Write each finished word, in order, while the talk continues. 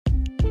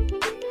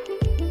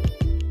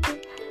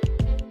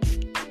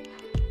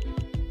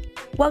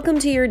Welcome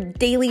to your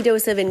daily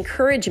dose of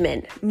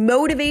encouragement,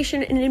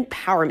 motivation, and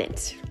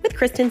empowerment with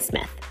Kristen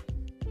Smith.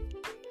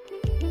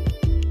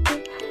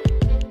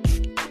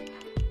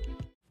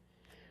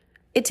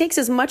 It takes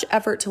as much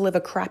effort to live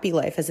a crappy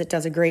life as it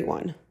does a great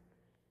one.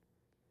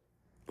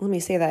 Let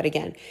me say that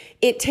again.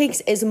 It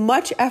takes as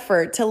much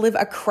effort to live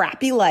a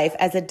crappy life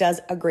as it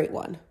does a great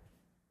one.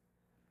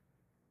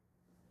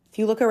 If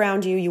you look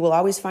around you, you will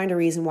always find a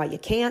reason why you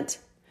can't,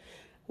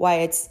 why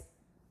it's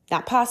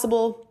not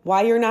possible,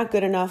 why you're not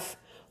good enough,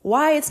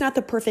 why it's not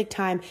the perfect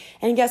time.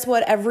 And guess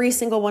what? Every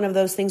single one of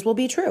those things will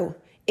be true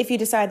if you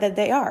decide that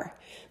they are.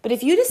 But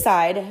if you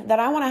decide that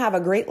I want to have a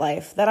great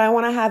life, that I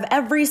want to have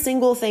every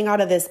single thing out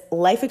of this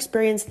life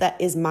experience that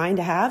is mine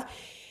to have,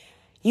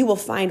 you will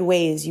find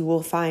ways, you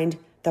will find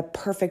the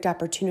perfect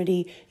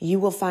opportunity, you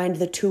will find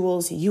the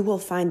tools, you will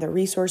find the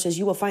resources,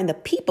 you will find the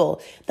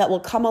people that will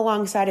come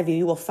alongside of you.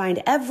 You will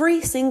find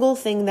every single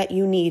thing that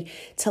you need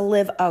to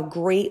live a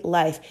great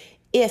life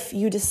if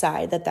you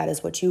decide that that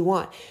is what you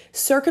want.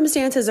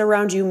 Circumstances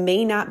around you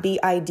may not be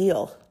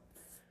ideal,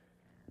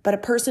 but a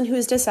person who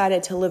has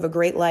decided to live a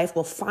great life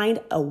will find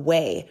a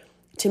way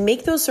to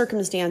make those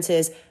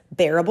circumstances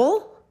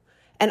bearable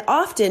and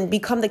often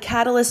become the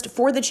catalyst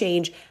for the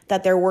change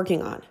that they're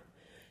working on.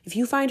 If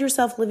you find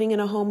yourself living in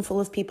a home full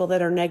of people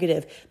that are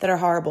negative, that are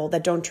horrible,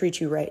 that don't treat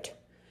you right,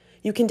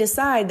 you can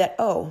decide that,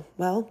 oh,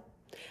 well,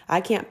 I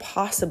can't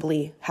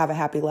possibly have a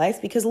happy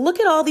life because look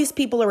at all these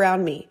people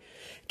around me.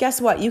 Guess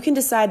what? You can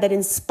decide that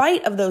in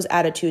spite of those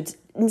attitudes,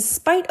 in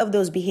spite of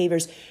those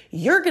behaviors,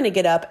 you're going to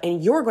get up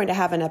and you're going to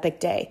have an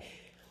epic day.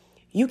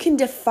 You can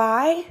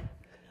defy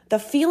the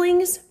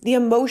feelings, the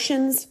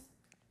emotions,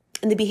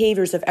 and the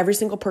behaviors of every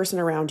single person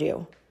around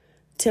you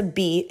to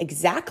be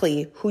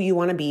exactly who you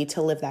want to be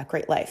to live that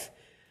great life.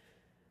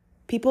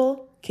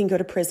 People can go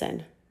to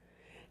prison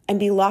and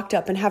be locked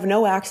up and have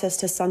no access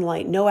to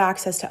sunlight, no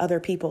access to other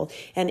people.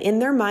 And in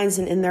their minds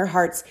and in their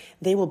hearts,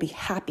 they will be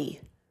happy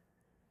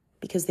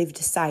because they've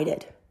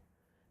decided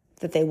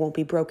that they won't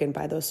be broken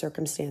by those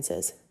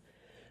circumstances.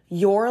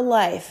 Your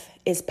life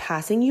is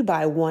passing you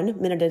by 1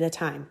 minute at a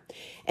time.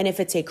 And if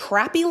it's a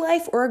crappy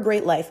life or a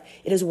great life,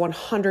 it is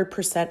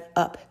 100%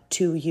 up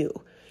to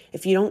you.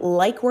 If you don't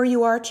like where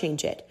you are,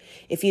 change it.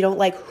 If you don't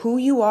like who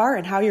you are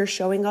and how you're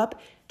showing up,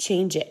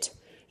 change it.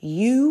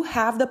 You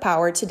have the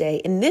power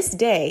today, in this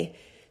day,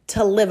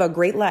 to live a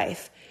great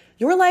life.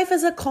 Your life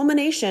is a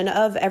culmination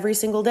of every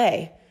single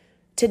day.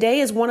 Today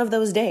is one of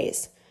those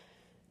days.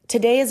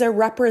 Today is a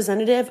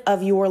representative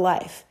of your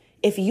life.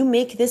 If you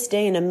make this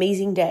day an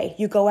amazing day,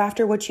 you go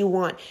after what you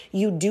want,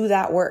 you do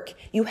that work,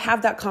 you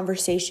have that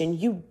conversation,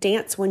 you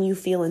dance when you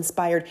feel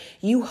inspired,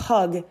 you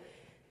hug,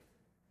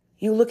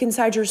 you look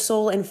inside your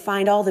soul and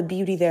find all the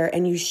beauty there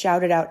and you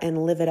shout it out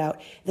and live it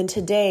out, then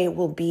today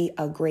will be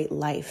a great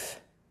life.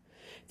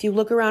 If you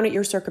look around at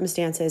your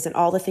circumstances and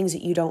all the things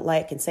that you don't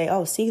like and say,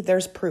 oh, see,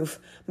 there's proof.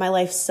 My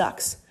life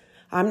sucks.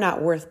 I'm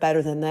not worth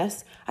better than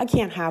this. I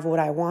can't have what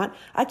I want.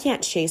 I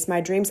can't chase my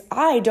dreams.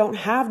 I don't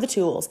have the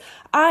tools.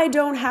 I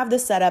don't have the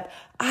setup.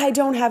 I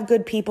don't have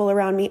good people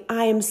around me.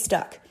 I am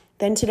stuck.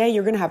 Then today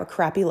you're going to have a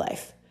crappy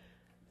life.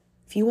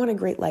 If you want a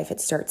great life,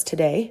 it starts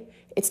today.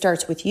 It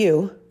starts with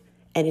you.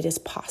 And it is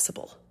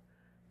possible,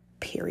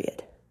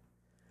 period.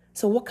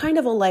 So what kind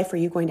of a life are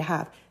you going to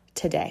have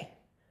today?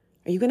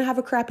 Are you going to have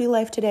a crappy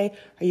life today?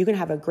 Are you going to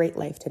have a great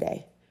life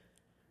today?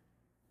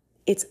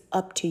 It's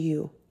up to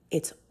you.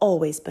 It's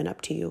always been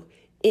up to you.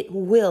 It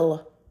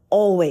will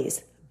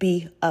always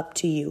be up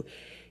to you.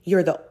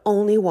 You're the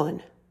only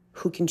one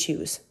who can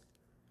choose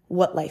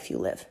what life you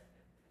live.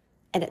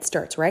 And it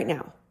starts right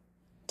now,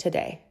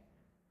 today.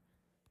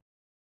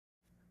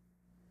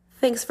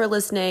 Thanks for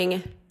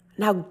listening.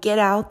 Now get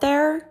out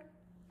there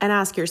and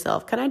ask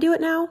yourself, can I do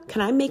it now?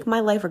 Can I make my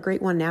life a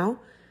great one now?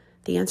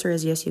 The answer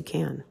is yes, you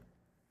can.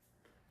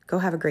 Go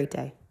have a great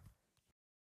day.